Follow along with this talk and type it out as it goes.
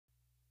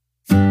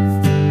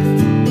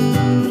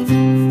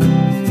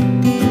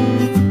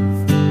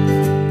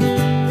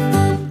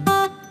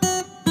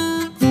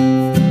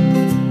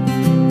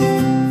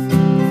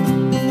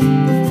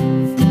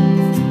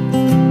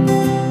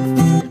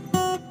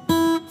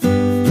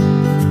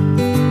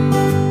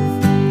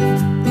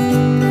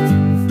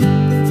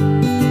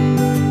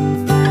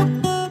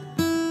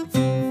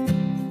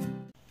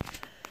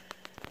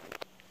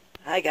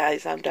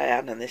guys, I'm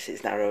Diane and this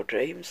is Narrow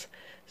Dreams.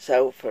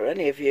 So for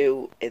any of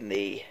you in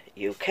the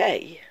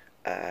UK,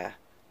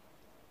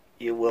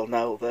 you will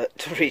know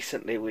that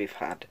recently we've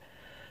had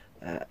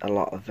a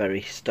lot of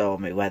very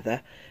stormy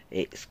weather.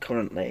 It's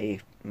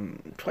currently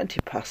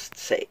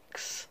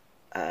 6:20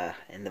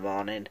 in the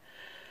morning.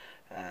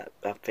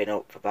 I've been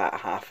up for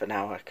about half an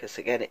hour because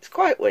again it's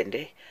quite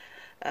windy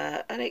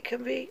and it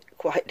can be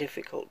quite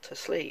difficult to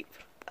sleep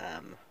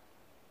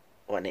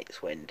when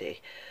it's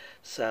windy.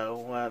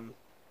 So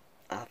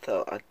I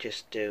thought I'd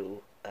just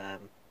do a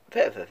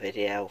bit of a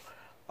video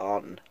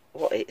on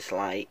what it's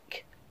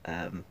like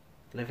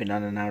living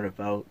on a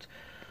narrowboat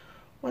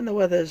when the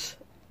weather's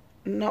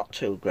not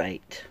too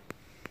great.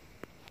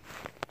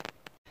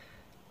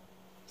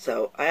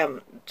 So I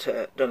haven't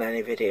done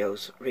any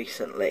videos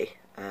recently,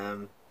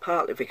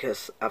 partly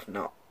because I've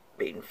not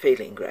been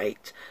feeling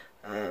great,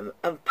 and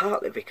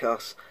partly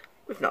because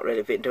we've not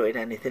really been doing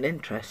anything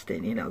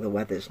interesting. You know, the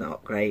weather's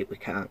not great, we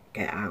can't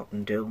get out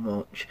and do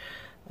much.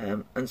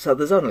 And so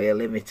there's only a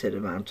limited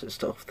amount of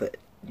stuff that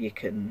you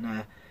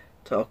can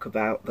talk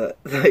about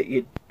that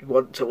you'd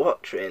want to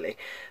watch, really.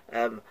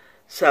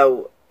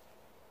 So,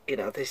 you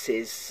know, this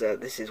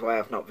is why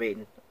I've not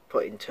been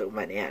putting too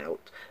many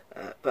out.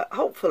 But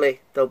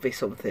hopefully there'll be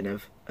something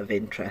of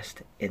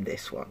interest in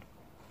this one.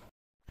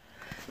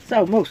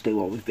 So mostly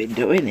what we've been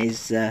doing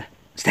is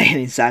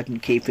staying inside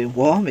and keeping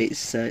warm.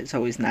 It's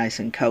always nice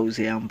and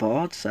cosy on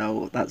board,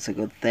 so that's a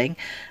good thing.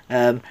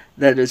 There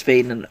has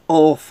been an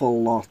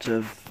awful lot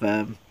of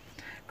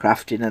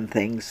crafting and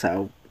things,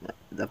 so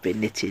I've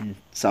been knitting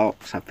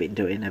socks, I've been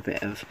doing a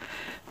bit of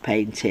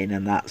painting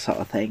and that sort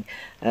of thing.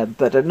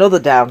 But another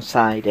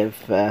downside of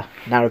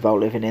narrowboat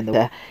living in the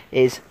water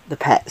is the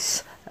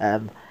pets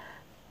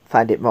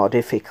find it more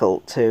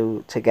difficult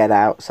to get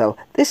out, so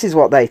this is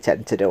what they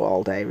tend to do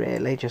all day,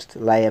 really, just to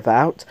lay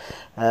about.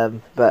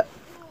 But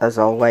as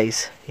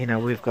always, you know,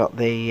 we've got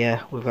the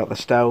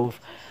stove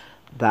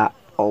that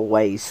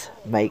always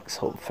makes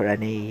up for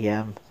any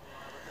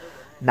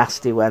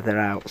nasty weather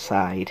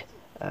outside.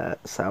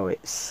 So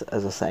it's,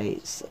 as I say,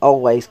 it's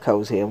always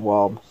cosy and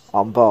warm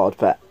on board.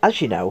 But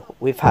as you know,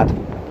 we've had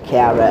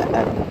Kiara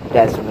and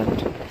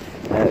Desmond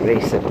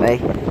recently.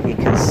 You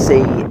can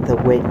see the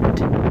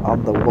wind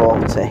on the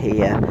water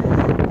here.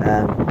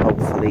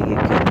 Hopefully you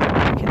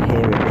can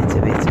hear a bit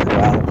of it as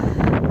well.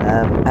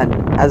 And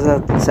as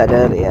I said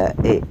earlier,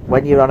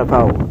 when you're on a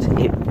boat,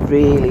 it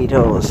really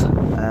does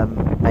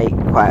make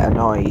quite a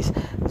noise,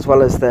 as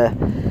well as the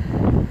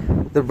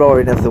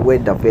roaring of the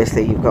wind.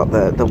 Obviously you've got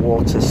the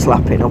water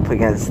slapping up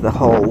against the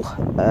hull.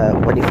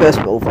 When you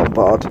first move on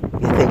board,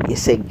 you think you're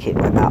sinking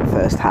when that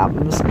first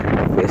happens.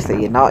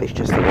 Obviously you're not, it's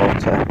just the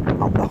water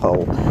on the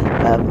hull.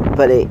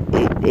 But it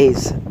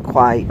is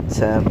quite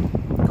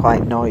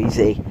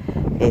noisy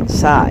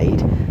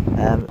inside.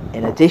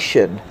 In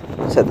addition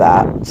to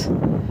that,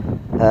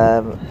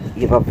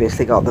 you've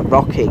obviously got the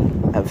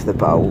rocking of the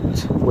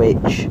boat,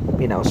 which,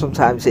 you know,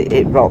 sometimes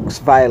it rocks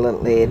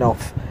violently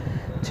enough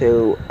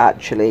to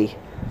actually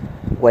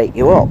wake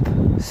you up.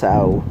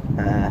 So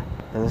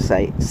as I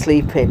say,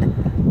 sleeping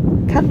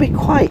can be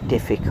quite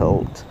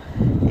difficult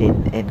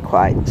in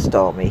quite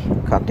stormy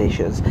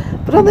conditions.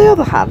 But on the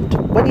other hand,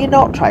 when you're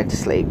not trying to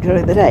sleep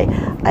during the day,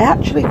 I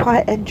actually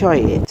quite enjoy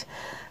it.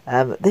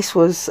 This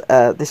was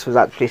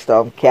actually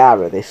Storm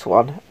Kiara, this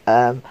one,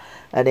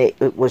 and it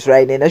was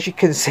raining. As you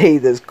can see,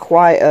 there's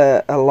quite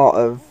a lot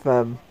of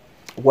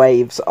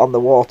waves on the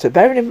water.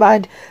 Bearing in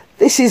mind,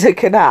 this is a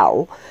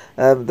canal.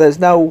 There's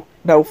no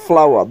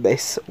flow on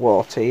this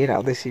water, you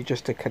know, this is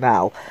just a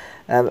canal.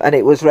 And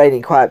it was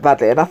raining quite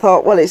badly, and I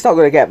thought, well, it's not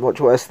going to get much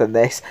worse than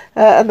this.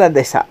 And then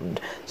this happened,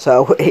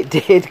 so it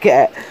did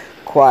get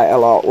quite a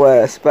lot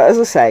worse. But as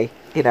I say,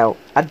 you know,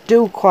 I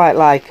do quite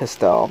like a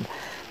storm,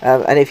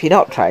 and if you're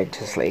not trying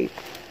to sleep,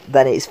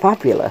 then it's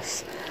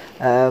fabulous.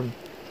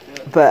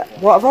 But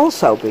what I've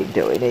also been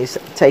doing is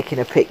taking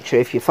a picture.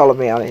 If you follow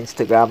me on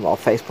Instagram or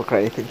Facebook or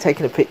anything,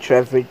 taking a picture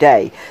every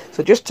day.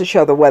 So just to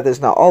show the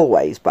weather's not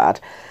always bad.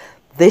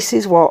 This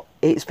is what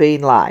it's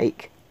been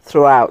like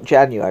throughout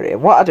January.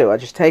 And what I do, I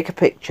just take a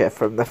picture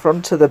from the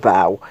front to the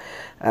bow.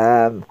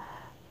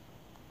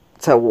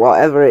 So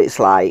whatever it's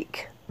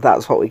like,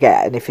 that's what we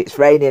get. And if it's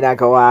raining, I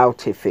go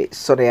out. If it's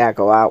sunny, I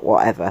go out,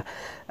 whatever.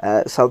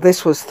 So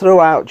this was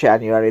throughout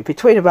January,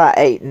 between about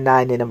 8 and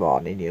 9 in the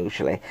morning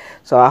usually.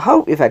 So I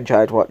hope you've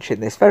enjoyed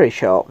watching this very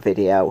short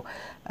video,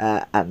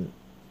 and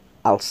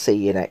I'll see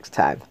you next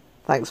time.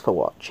 Thanks for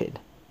watching.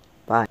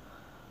 Bye.